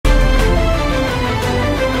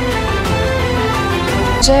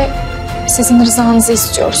Sadece sizin rızanızı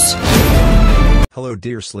istiyoruz. Hello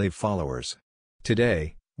dear slave followers.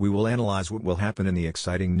 Today, we will analyze what will happen in the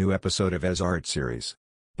exciting new episode of ESARET series.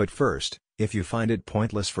 But first, if you find it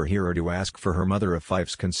pointless for Hira to ask for her mother of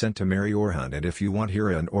fife's consent to marry Orhun, and if you want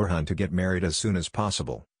Hira and Orhun to get married as soon as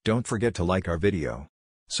possible, don't forget to like our video,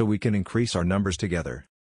 so we can increase our numbers together.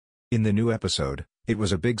 In the new episode, it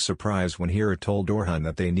was a big surprise when Hira told Orhun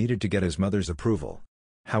that they needed to get his mother's approval.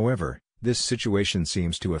 However, this situation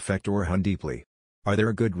seems to affect Orhun deeply. Are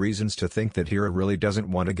there good reasons to think that Hira really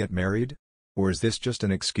doesn't want to get married? Or is this just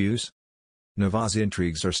an excuse? Nava's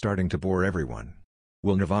intrigues are starting to bore everyone.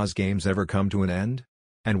 Will Nava's games ever come to an end?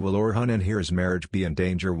 And will Orhun and Hira's marriage be in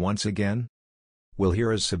danger once again? Will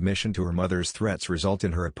Hira's submission to her mother's threats result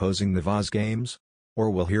in her opposing Nava's games?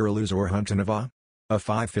 Or will Hira lose Orhun to Nava? A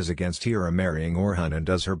fife is against Hira marrying Orhun and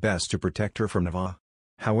does her best to protect her from Nava.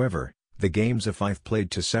 However, the games a fife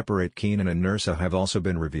played to separate Kenan and Nursa have also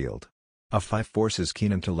been revealed. A fife forces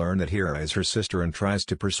Kenan to learn that Hira is her sister and tries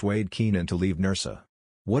to persuade Kenan to leave Nursa.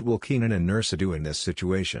 What will Kenan and Nursa do in this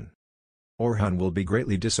situation? Orhun will be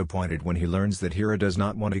greatly disappointed when he learns that Hira does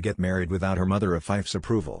not want to get married without her mother of fife's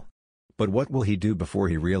approval. But what will he do before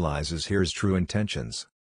he realizes Hira's true intentions?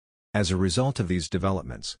 As a result of these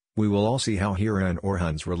developments, we will all see how Hira and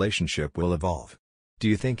Orhun's relationship will evolve. Do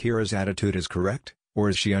you think Hira's attitude is correct, or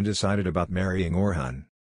is she undecided about marrying Orhun?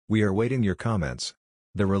 We are waiting your comments.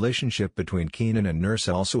 The relationship between Kenan and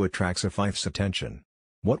Nursa also attracts a fife's attention.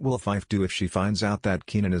 What will Fife do if she finds out that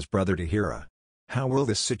Kenan is brother to Hira? How will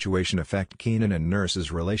this situation affect Kenan and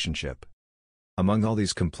Nursa's relationship? Among all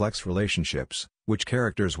these complex relationships, which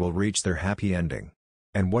characters will reach their happy ending?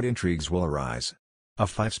 And what intrigues will arise? A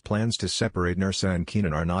fife's plans to separate Nursa and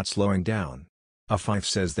Kenan are not slowing down. A fife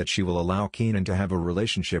says that she will allow Kenan to have a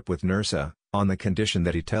relationship with Nursa, on the condition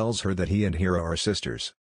that he tells her that he and Hira are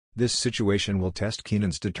sisters. This situation will test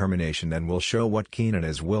Kenan's determination and will show what Kenan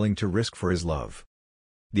is willing to risk for his love.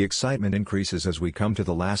 The excitement increases as we come to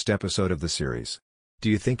the last episode of the series. Do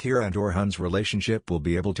you think Hira and Orhun's relationship will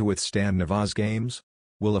be able to withstand Nava's games?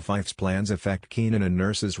 Will a fife's plans affect Kenan and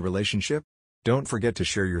Nursa's relationship? Don't forget to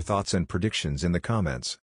share your thoughts and predictions in the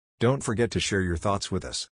comments. Don't forget to share your thoughts with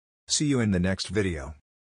us. See you in the next video.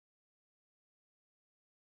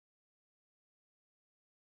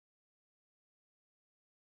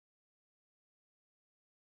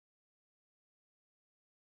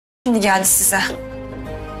 Şimdi geldi size.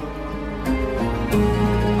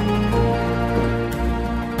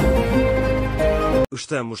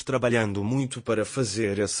 Estamos trabalhando muito para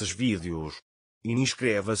fazer esses vídeos.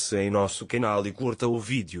 Inscreva-se em nosso canal e curta o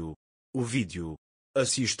vídeo.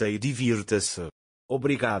 Assista e divirta-se.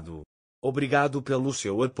 Obrigado. Obrigado pelo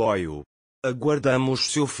seu apoio.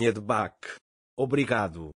 Aguardamos seu feedback.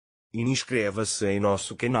 Obrigado. Inscreva-se em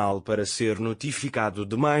nosso canal para ser notificado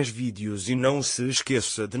de mais vídeos e não se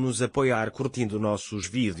esqueça de nos apoiar curtindo nossos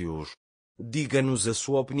vídeos. Diga-nos a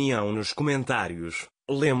sua opinião nos comentários.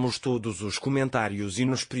 Lemos todos os comentários e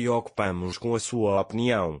nos preocupamos com a sua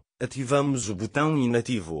opinião. Ativamos o botão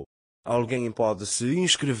inativo. Alguém pode se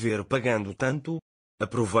inscrever pagando tanto?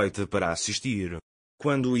 Aproveite para assistir.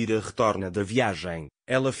 Quando Hira retorna da viagem,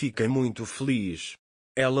 ela fica muito feliz.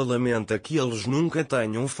 Ela lamenta que eles nunca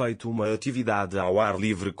tenham feito uma atividade ao ar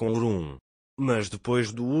livre com Orhun. Mas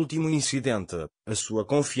depois do último incidente, a sua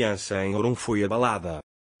confiança em Orhun foi abalada.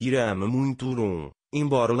 Hira ama muito Orhun,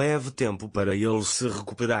 embora leve tempo para ele se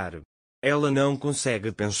recuperar. Ela não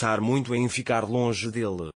consegue pensar muito em ficar longe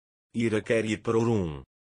dele. Hira quer ir para Orhun.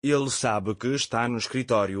 Ele sabe que está no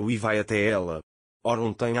escritório e vai até ela.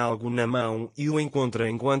 Orhun tem algo na mão e o encontra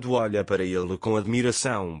enquanto olha para ele com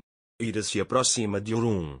admiração. Hira se aproxima de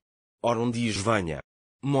Orhun. Orhun diz: venha.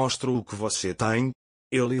 Mostra o que você tem.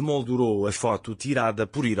 Ele emoldurou a foto tirada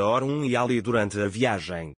por Hira, Orhun e Ali durante a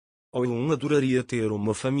viagem. Orhun adoraria ter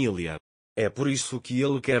uma família. É por isso que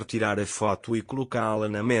ele quer tirar a foto e colocá-la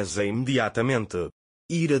na mesa imediatamente.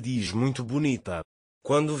 Hira diz: muito bonita.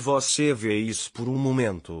 Quando você vê isso por um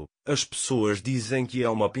momento, as pessoas dizem que é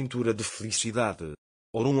uma pintura de felicidade.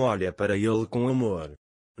 Orhun olha para ele com amor.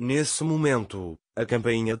 Nesse momento, a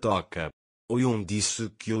campainha toca. Orhun disse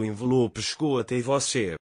que o envelope chegou até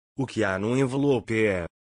você. O que há no envelope é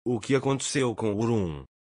o que aconteceu com Orhun.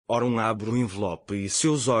 Orhun abre o envelope e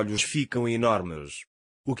seus olhos ficam enormes.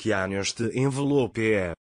 O que há neste envelope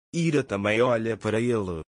é... Hira também olha para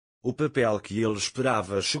ele. O papel que ele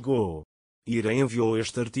esperava chegou. Hira enviou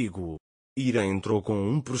este artigo. Hira entrou com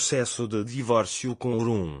um processo de divórcio com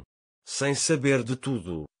Orhun. Sem saber de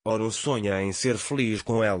tudo, Orhun sonha em ser feliz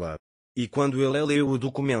com ela. E quando ele lê o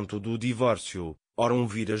documento do divórcio, Orhun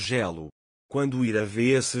vira gelo. Quando Hira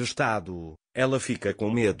vê esse estado, ela fica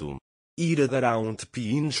com medo. Hira dará um tepi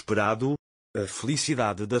inesperado. A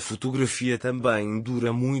felicidade da fotografia também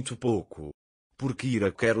dura muito pouco. Porque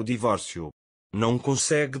Hira quer o divórcio. Não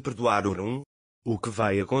consegue perdoar o O que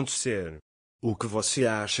vai acontecer? O que você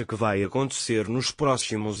acha que vai acontecer nos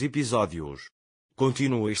próximos episódios?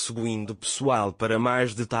 Continue seguindo pessoal para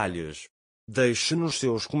mais detalhes. Deixe nos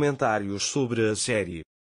seus comentários sobre a série.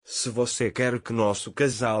 Se você quer que nosso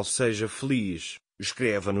casal seja feliz,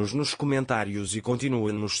 escreva-nos nos comentários e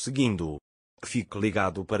continue nos seguindo. Fique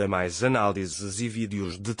ligado para mais análises e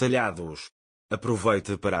vídeos detalhados.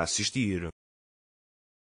 Aproveite para assistir.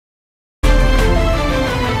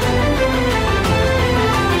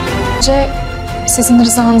 Sizin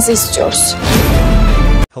rızanızı istiyoruz.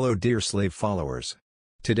 Hello dear slave followers.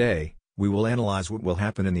 Today, we will analyze what will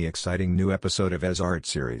happen in the exciting new episode of ESARET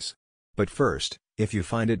series. But first, if you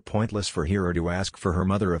find it pointless for Hira to ask for her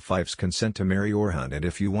mother of five's consent to marry Orhan, and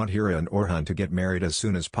if you want Hira and Orhan to get married as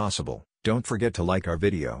soon as possible, don't forget to like our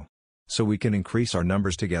video, so we can increase our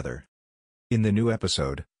numbers together. In the new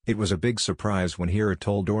episode, it was a big surprise when Hira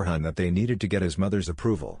told Orhan that they needed to get his mother's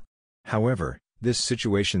approval. However, this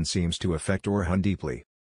situation seems to affect Orhan deeply.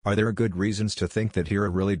 Are there good reasons to think that Hira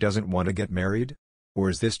really doesn't want to get married? Or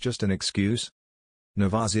is this just an excuse?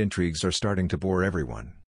 Navah's intrigues are starting to bore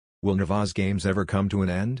everyone. Will Navah's games ever come to an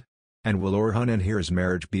end? And will Orhan and Hira's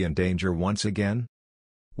marriage be in danger once again?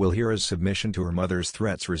 Will Hira's submission to her mother's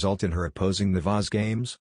threats result in her opposing Navah's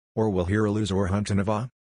games? Or will Hira lose Orhan to Navah?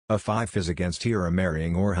 A5 is against Hira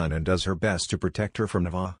marrying Orhan and does her best to protect her from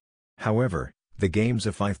Navah. However, the games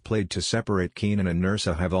A5 played to separate Kenan and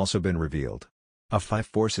Nursa have also been revealed. A5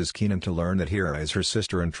 forces Kenan to learn that Hira is her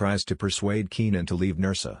sister and tries to persuade Kenan to leave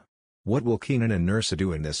Nursa. What will Kenan and Nursa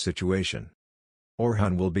do in this situation?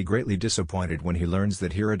 Orhan will be greatly disappointed when he learns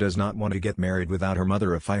that Hira does not want to get married without her mother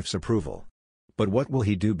A5's approval. But what will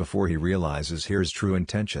he do before he realizes Hira's true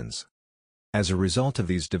intentions? As a result of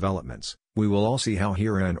these developments, we will all see how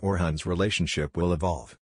Hira and Orhan's relationship will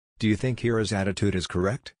evolve. Do you think Hira's attitude is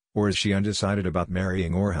correct, or is she undecided about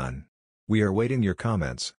marrying Orhan? We are waiting your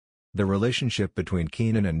comments. The relationship between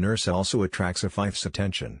Kenan and Nursa also attracts A5's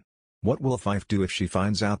attention. What will A5 do if she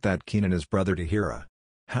finds out that Kenan is brother to Hira?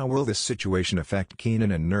 How will this situation affect Kenan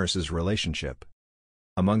and Nursa's relationship?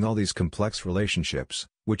 Among all these complex relationships,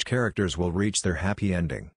 which characters will reach their happy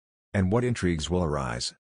ending? And what intrigues will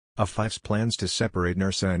arise? A5's plans to separate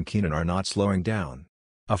Nursa and Kenan are not slowing down.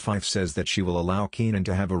 A5 says that she will allow Kenan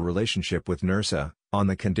to have a relationship with Nursa, on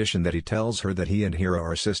the condition that he tells her that he and Hira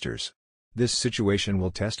are sisters. This situation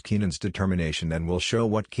will test Kenan's determination and will show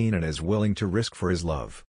what Kenan is willing to risk for his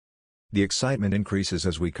love. The excitement increases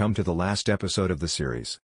as we come to the last episode of the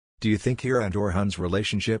series. Do you think Hira and Orhan's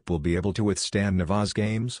relationship will be able to withstand Navah's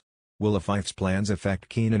games? Will A5's plans affect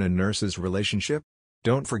Kenan and Nursa's relationship?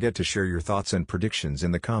 Don't forget to share your thoughts and predictions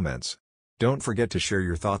in the comments. Don't forget to share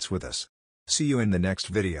your thoughts with us. See you in the next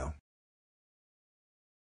video.